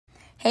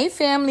Hey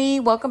family,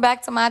 welcome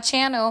back to my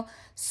channel.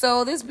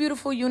 So this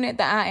beautiful unit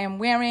that I am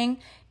wearing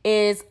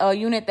is a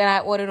unit that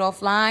I ordered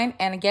offline,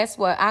 and guess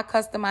what? I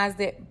customized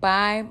it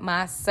by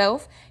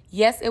myself.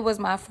 Yes, it was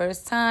my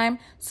first time,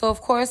 so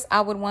of course I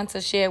would want to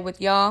share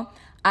with y'all.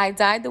 I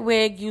dyed the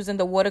wig using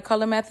the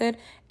watercolor method,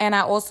 and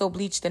I also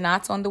bleached the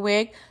knots on the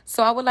wig.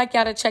 So I would like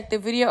y'all to check the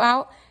video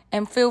out,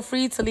 and feel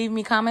free to leave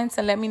me comments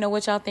and let me know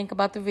what y'all think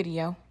about the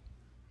video.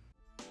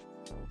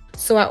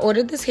 So I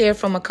ordered this hair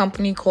from a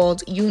company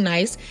called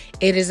UNICE.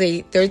 It is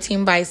a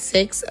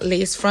 13x6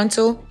 lace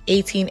frontal,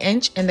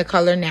 18-inch, in the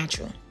color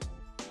natural.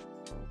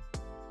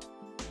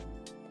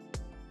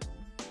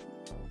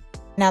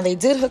 Now they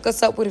did hook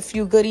us up with a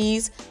few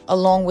goodies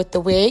along with the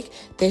wig.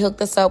 They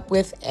hooked us up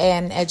with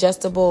an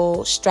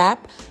adjustable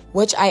strap,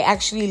 which I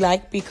actually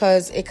like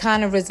because it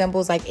kind of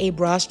resembles like a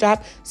bra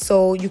strap.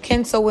 So you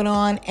can sew it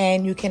on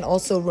and you can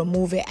also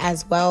remove it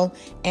as well.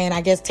 And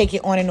I guess take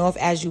it on and off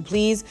as you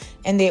please.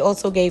 And they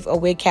also gave a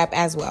wig cap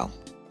as well.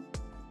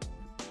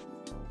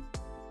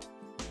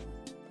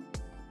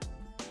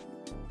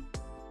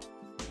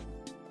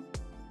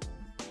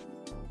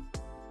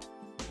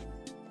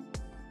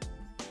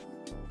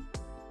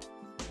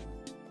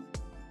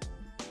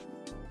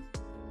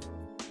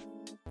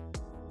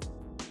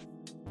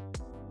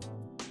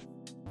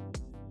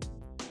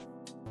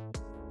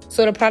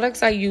 So the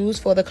products I use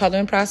for the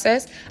coloring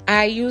process,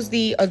 I use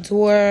the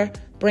Adore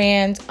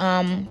brand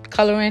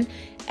coloring.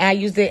 I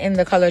used it in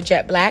the color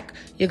Jet Black.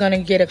 You're going to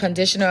get a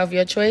conditioner of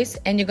your choice,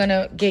 and you're going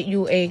to get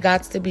you a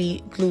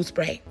Got2b glue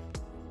spray.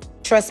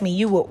 Trust me,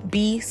 you will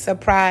be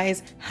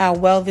surprised how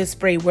well this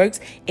spray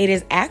works. It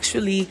is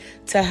actually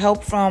to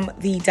help from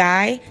the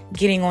dye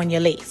getting on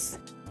your lace.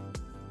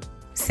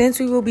 Since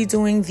we will be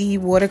doing the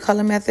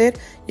watercolor method,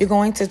 you're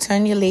going to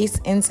turn your lace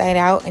inside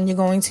out and you're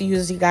going to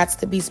use the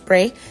Got2b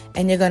spray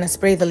and you're going to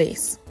spray the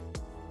lace.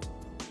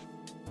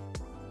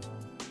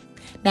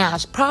 Now, I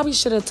probably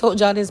should have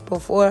told y'all this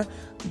before,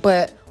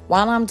 but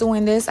while I'm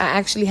doing this, I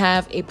actually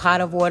have a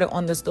pot of water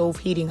on the stove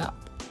heating up.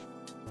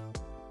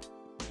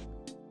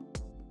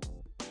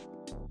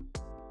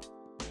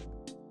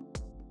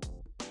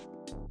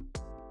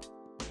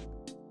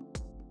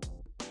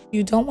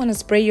 You don't want to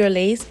spray your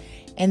lace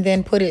and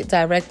then put it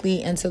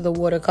directly into the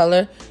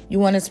watercolor. You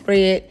want to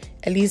spray it,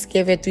 at least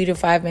give it 3 to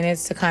 5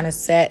 minutes to kind of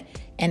set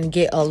and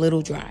get a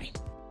little dry.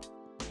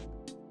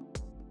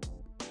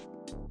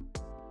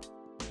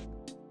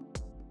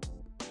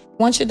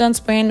 Once you're done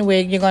spraying the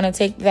wig, you're going to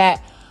take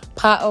that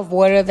pot of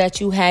water that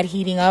you had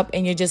heating up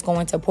and you're just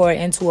going to pour it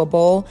into a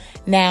bowl.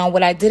 Now,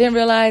 what I didn't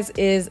realize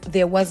is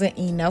there wasn't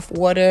enough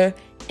water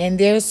in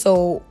there,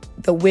 so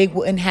the wig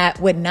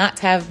would not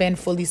have been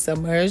fully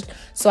submerged.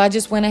 So I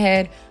just went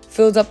ahead,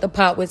 filled up the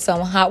pot with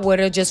some hot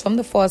water just from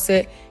the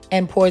faucet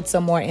and poured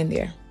some more in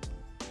there.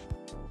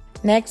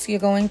 Next, you're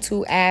going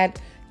to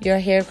add your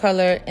hair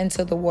color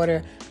into the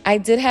water. I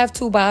did have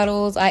 2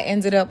 bottles. I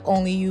ended up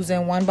only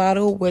using 1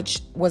 bottle,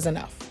 which was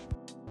enough.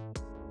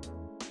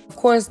 Of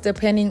course,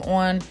 depending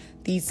on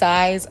the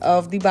size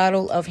of the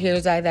bottle of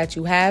hair dye that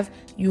you have,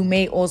 you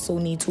may also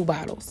need 2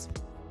 bottles.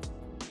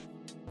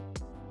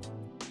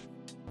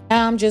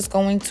 Now I'm just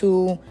going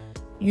to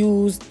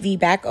use the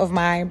back of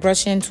my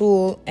brushing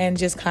tool and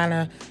just kind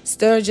of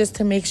stir just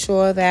to make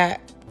sure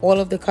that all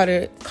of the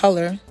color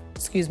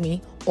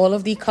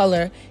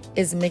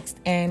is mixed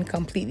in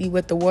completely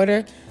with the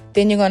water.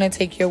 Then you're going to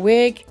take your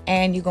wig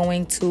and you're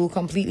going to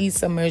completely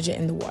submerge it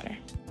in the water.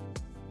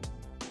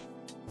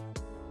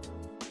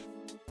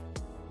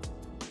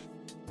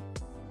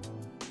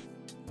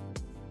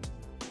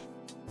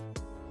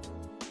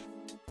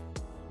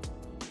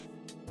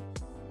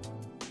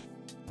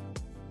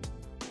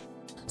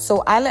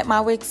 So I let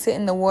my wig sit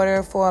in the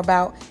water for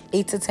about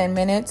 8 to 10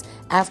 minutes.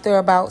 After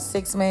about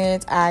 6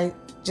 minutes, I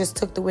just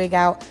took the wig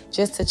out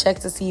just to check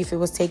to see if it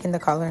was taking the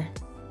color.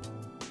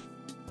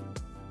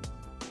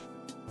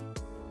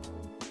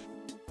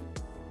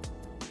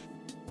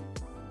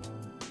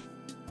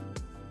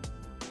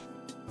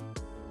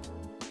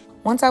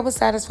 Once I was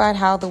satisfied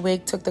how the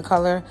wig took the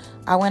color,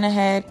 I went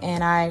ahead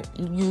and I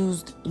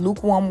used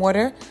lukewarm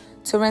water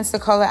to rinse the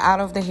color out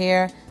of the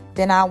hair.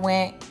 Then I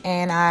went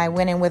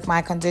in with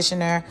my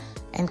conditioner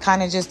and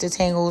kind of just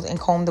detangled and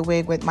combed the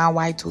wig with my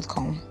wide tooth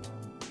comb.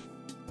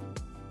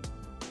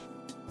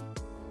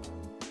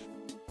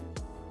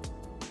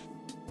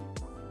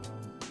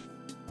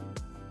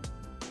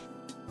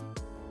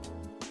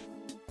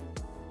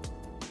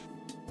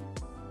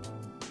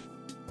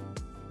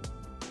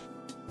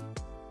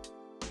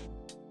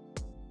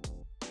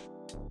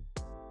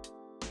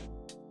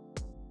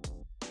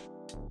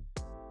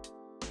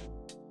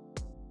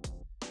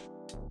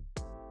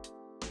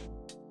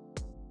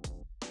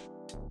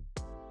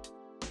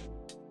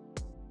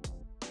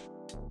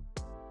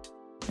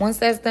 Once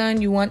that's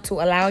done, you want to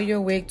allow your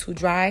wig to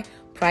dry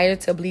prior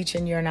to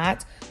bleaching your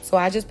knots. So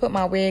I just put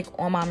my wig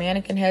on my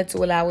mannequin head to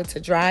allow it to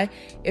dry.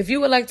 If you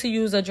would like to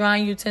use a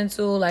drying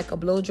utensil like a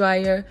blow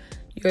dryer,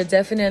 you're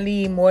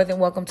definitely more than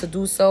welcome to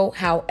do so.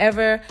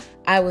 However,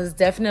 I was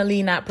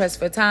definitely not pressed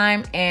for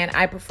time and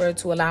I prefer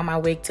to allow my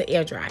wig to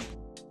air dry.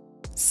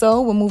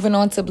 So we're moving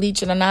on to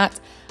bleaching the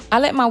knots. I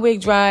let my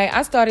wig dry.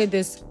 I started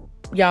this,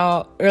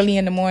 y'all, early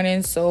in the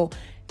morning. So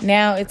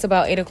now it's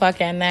about 8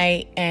 o'clock at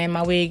night and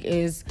my wig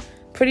is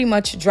pretty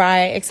much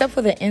dry, except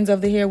for the ends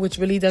of the hair, which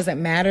really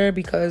doesn't matter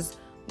because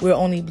we're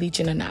only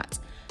bleaching the knots.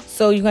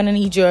 So you're going to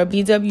need your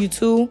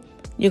BW2.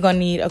 You're going to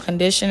need a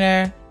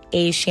conditioner,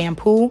 a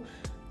shampoo.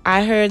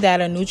 I heard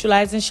that a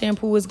neutralizing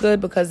shampoo is good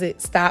because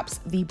it stops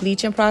the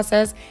bleaching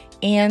process,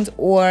 and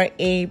or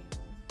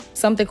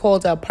something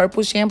called a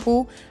purple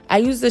shampoo. I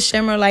use the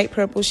Shimmer light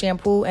purple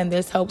shampoo, and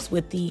this helps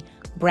with the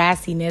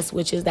brassiness,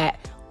 which is that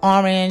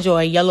orange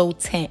or yellow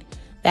tint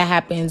that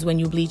happens when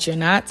you bleach your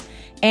knots.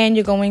 And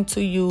you're going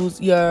to use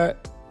your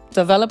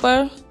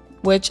developer,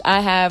 which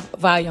I have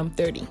volume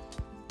 30.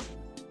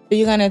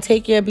 You're going to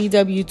take your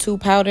BW2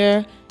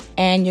 powder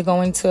and you're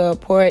going to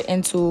pour it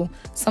into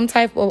some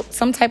type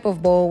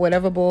of bowl.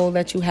 Whatever bowl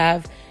that you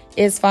have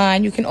is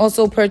fine. You can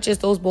also purchase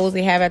those bowls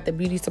they have at the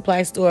beauty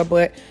supply store,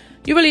 but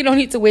you really don't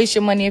need to waste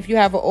your money. If you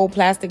have an old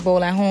plastic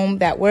bowl at home,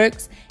 that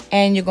works.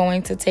 And you're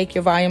going to take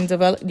your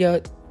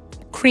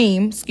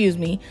cream,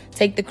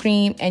 take the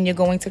cream and you're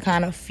going to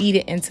kind of feed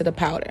it into the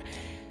powder.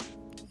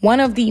 One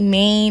of the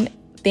main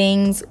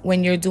things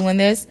when you're doing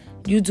this,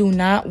 you do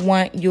not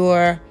want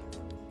your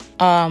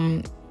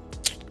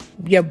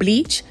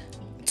bleach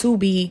to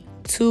be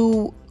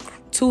too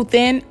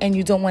thin, and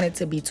you don't want it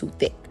to be too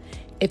thick.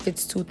 If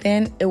it's too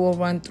thin, it will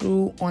run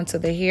through onto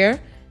the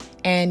hair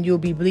and you'll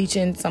be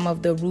bleaching some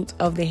of the roots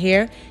of the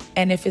hair.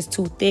 And if it's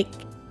too thick,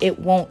 it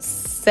won't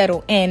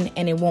settle in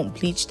and it won't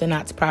bleach the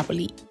knots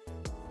properly.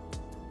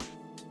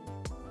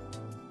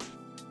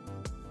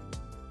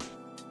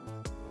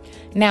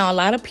 Now, a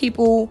lot of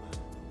people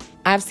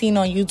I've seen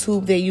on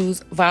YouTube, they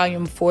use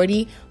volume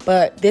 40,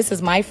 but this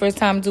is my first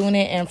time doing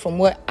it. And from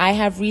what I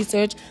have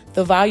researched,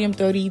 the volume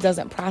 30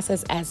 doesn't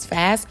process as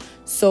fast.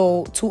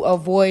 So to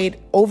avoid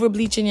over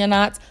bleaching your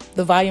knots,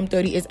 the volume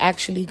 30 is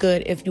actually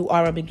good if you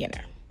are a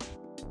beginner.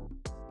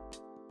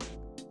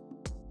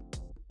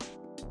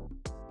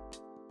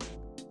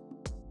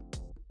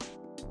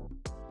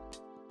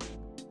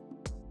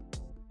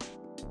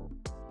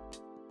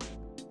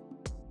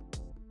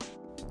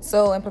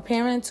 So in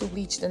preparing to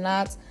bleach the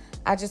knots,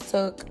 I just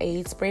took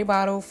a spray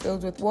bottle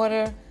filled with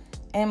water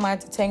and my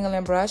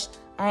detangling brush.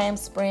 I am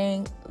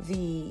spraying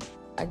the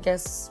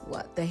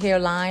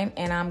hairline,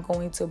 and I'm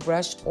going to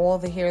brush all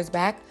the hairs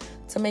back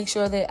to make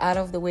sure they're out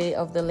of the way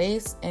of the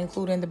lace,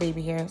 including the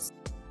baby hairs.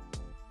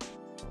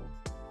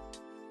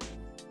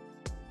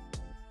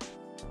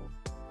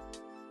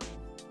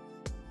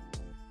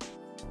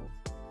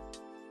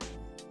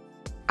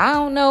 I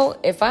don't know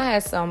if I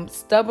had some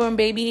stubborn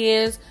baby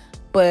hairs,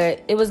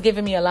 but it was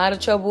giving me a lot of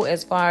trouble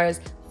as far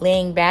as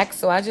laying back.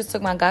 So I just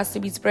took my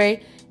Got2b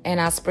spray and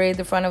I sprayed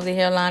the front of the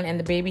hairline and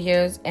the baby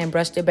hairs and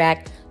brushed it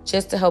back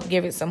just to help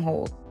give it some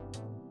hold.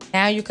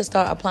 Now you can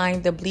start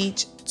applying the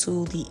bleach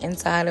to the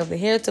inside of the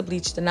hair to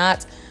bleach the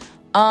knots.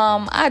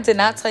 I did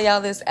not tell y'all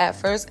this at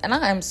first, and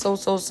I am so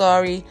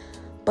sorry,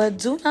 but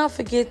do not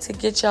forget to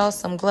get y'all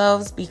some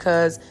gloves,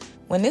 because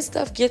when this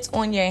stuff gets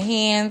on your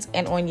hands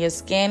and on your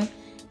skin,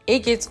 it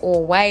gets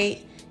all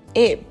white,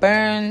 it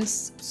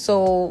burns.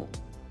 So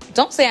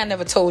don't say I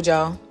never told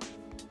y'all.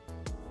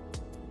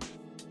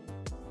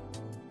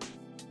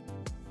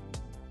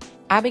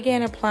 I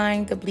began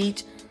applying the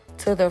bleach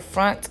to the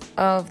front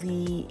of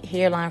the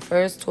hairline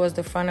first, towards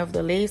the front of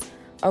the lace.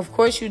 Of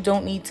course, you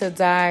don't need to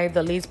dye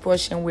the lace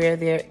portion where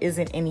there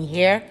isn't any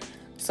hair.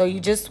 So you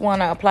just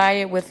want to apply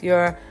it with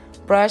your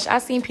brush.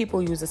 I've seen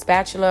people use a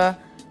spatula,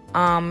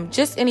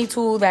 just any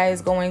tool that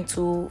is going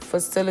to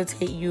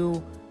facilitate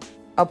you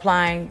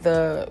applying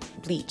the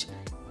bleach.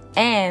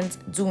 And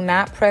do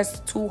not press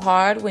too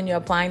hard when you're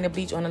applying the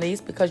bleach on the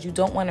lace, because you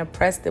don't want to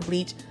press the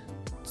bleach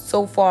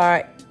so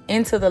far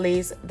into the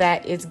lace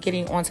that it's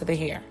getting onto the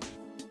hair.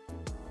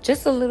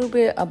 Just a little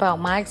bit about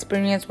my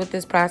experience with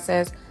this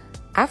process.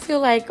 I feel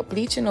like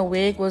bleaching a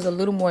wig was a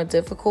little more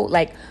difficult.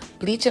 Like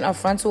bleaching a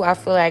frontal, I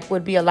feel like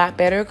would be a lot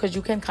better because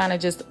you can kind of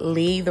just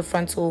lay the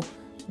frontal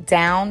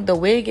down. The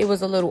wig, it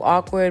was a little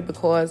awkward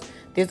because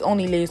there's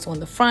only lace on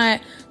the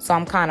front. So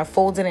I'm kind of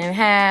folding it in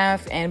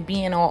half and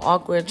being all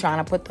awkward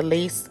trying to put the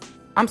lace,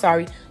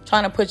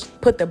 trying to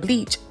put the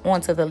bleach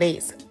onto the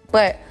lace.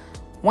 But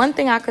one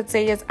thing I could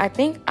say is I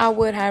think I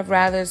would have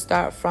rather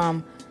start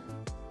from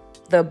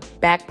the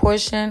back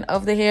portion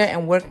of the hair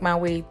and work my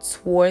way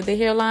toward the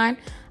hairline.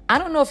 I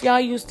don't know if y'all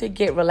used to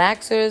get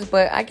relaxers,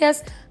 but I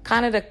guess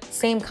kind of the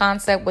same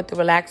concept with the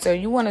relaxer.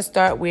 You want to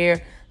start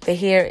where the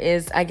hair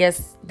is, I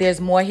guess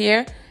there's more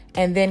hair,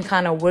 and then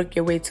kind of work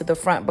your way to the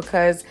front,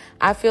 because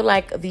I feel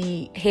like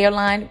the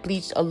hairline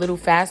bleached a little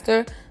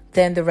faster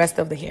than the rest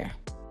of the hair.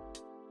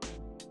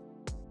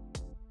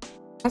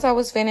 Once I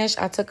was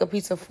finished, I took a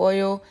piece of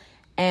foil,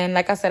 and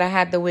like I said, I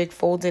had the wig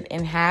folded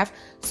in half,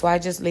 so I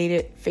just laid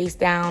it face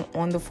down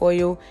on the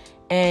foil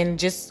and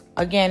just,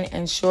 again,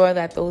 ensure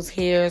that those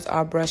hairs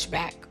are brushed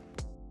back.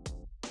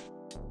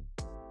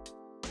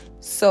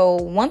 So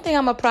one thing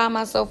I'm gonna pride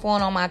myself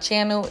on my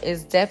channel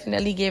is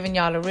definitely giving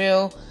y'all the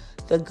real.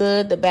 the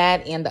good, the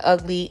bad, and the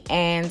ugly.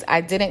 And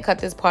I didn't cut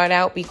this part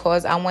out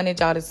because I wanted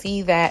y'all to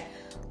see that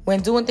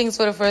when doing things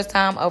for the first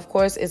time, of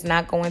course, it's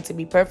not going to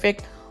be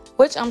perfect,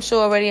 which I'm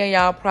sure already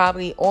y'all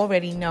probably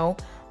already know.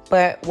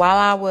 But while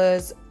I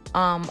was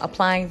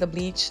applying the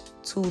bleach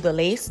to the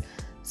lace,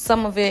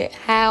 some of it,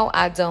 how,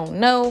 I don't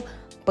know,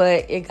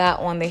 but it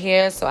got on the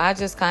hair. So I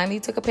just kindly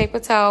took a paper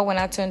towel when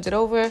I turned it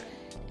over,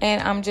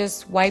 and I'm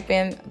just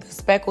wiping the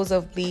speckles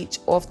of bleach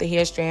off the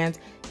hair strands.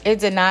 It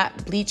did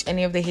not bleach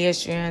any of the hair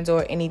strands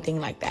or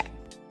anything like that.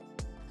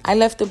 I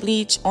left the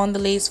bleach on the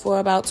lace for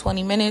about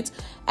 20 minutes.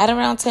 At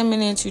around 10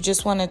 minutes, you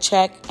just want to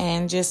check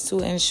and just to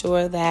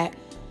ensure that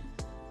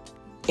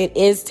it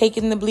is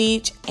taking the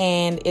bleach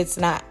and it's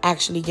not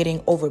actually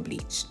getting over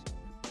bleached.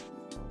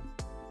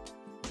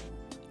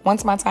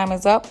 Once my time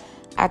is up,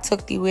 I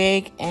took the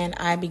wig and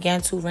I began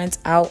to rinse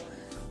out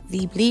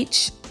the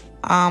bleach.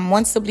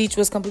 Once the bleach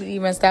was completely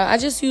rinsed out, I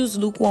just used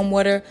lukewarm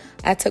water.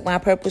 I took my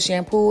purple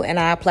shampoo and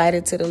I applied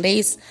it to the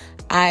lace.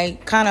 I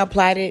kind of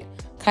applied it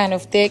kind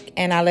of thick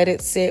and I let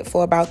it sit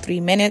for about 3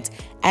 minutes.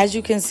 As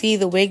you can see,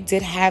 the wig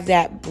did have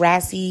that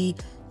brassy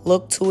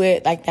look to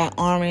it, like that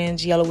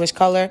orange yellowish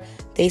color.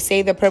 They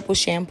say the purple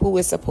shampoo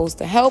is supposed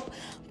to help,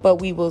 but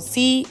we will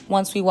see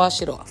once we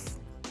wash it off.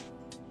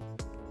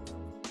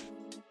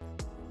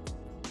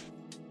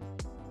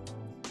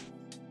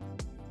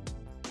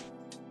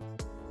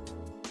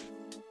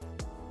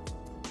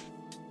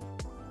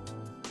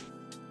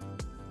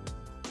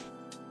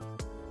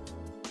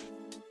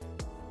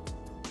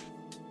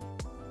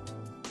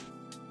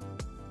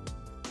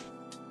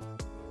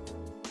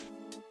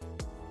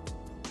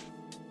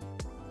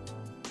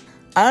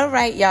 All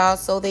right, y'all,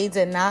 so they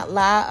did not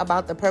lie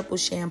about the purple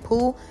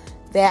shampoo.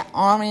 That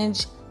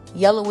orange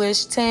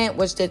yellowish tint,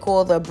 which they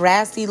call the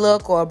brassy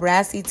look or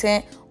brassy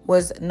tint,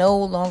 was no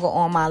longer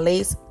on my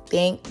lace.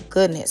 Thank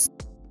goodness.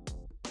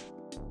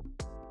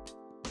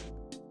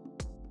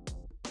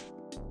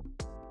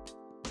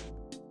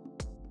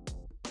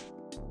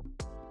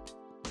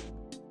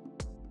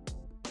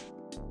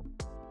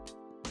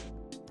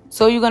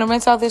 So you're going to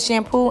rinse out this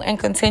shampoo and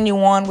continue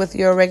on with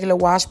your regular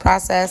wash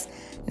process.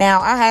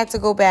 Now, I had to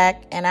go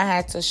back and I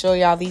had to show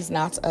y'all these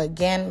knots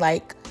again.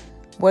 Like,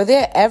 were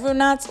there ever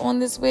knots on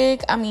this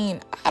wig? I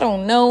mean, I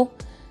don't know,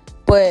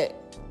 but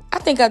I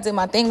think I did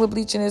my thing with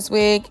bleaching this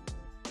wig.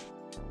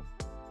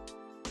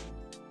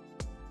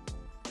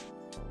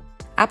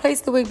 I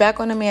placed the wig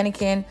back on the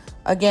mannequin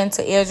again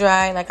to air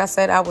dry. Like I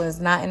said, I was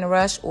not in a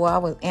rush, or I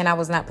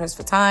was not pressed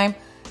for time.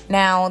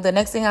 Now, the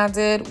next thing I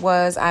did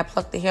was I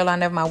plucked the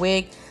hairline of my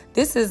wig.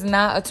 This is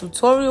not a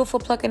tutorial for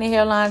plucking a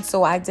hairline,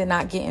 so I did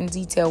not get in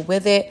detail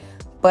with it.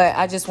 But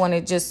I just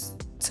wanted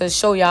to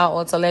show y'all,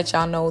 or to let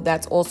y'all know,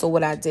 that's also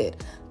what I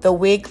did. The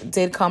wig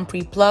did come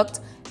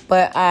pre-plucked,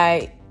 but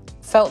I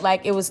felt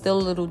like it was still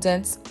a little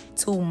dense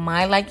to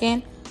my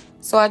liking.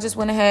 So I just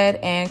went ahead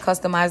and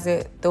customized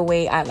it the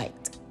way I liked.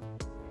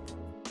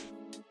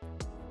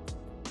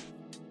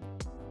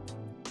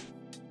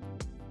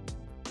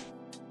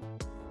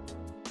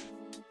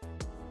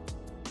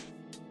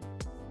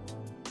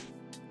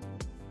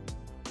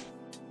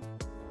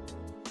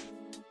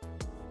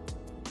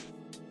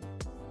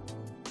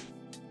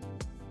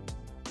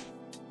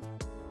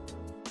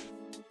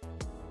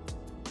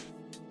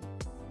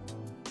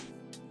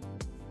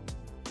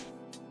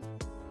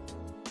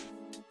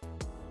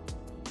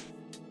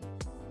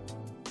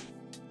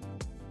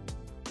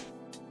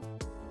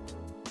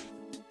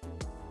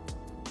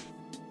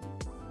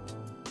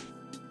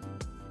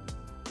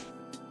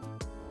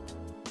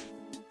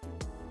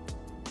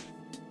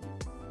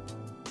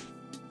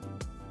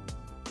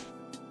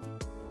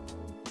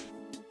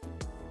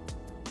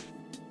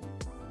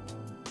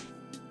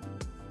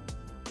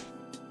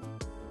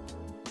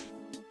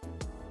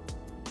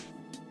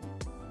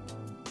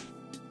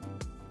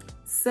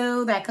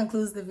 So that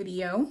concludes the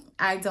video.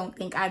 I don't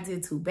think I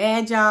did too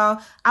bad, y'all.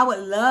 I would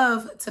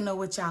love to know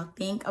what y'all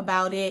think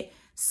about it.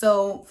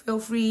 So feel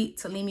free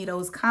to leave me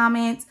those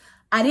comments.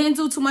 I didn't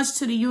do too much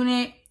to the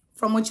unit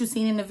from what you've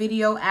seen in the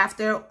video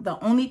after. The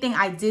only thing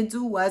I did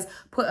do was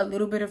put a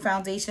little bit of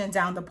foundation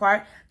down the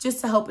part just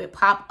to help it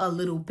pop a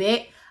little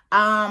bit.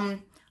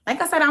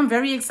 Like I said, I'm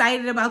very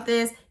excited about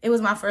this. It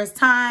was my first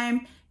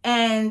time.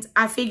 And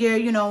I figure,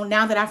 you know,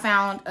 now that I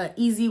found an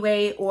easy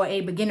way or a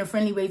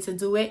beginner-friendly way to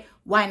do it,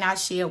 why not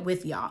share it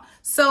with y'all?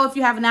 So if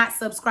you have not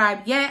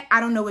subscribed yet,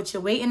 I don't know what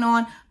you're waiting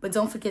on, but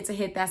don't forget to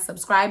hit that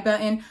subscribe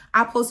button.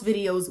 I post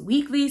videos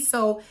weekly,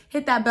 so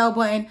hit that bell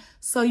button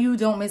so you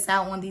don't miss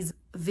out on these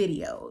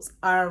videos.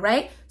 All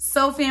right?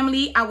 So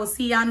family, I will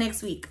see y'all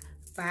next week.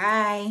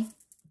 Bye.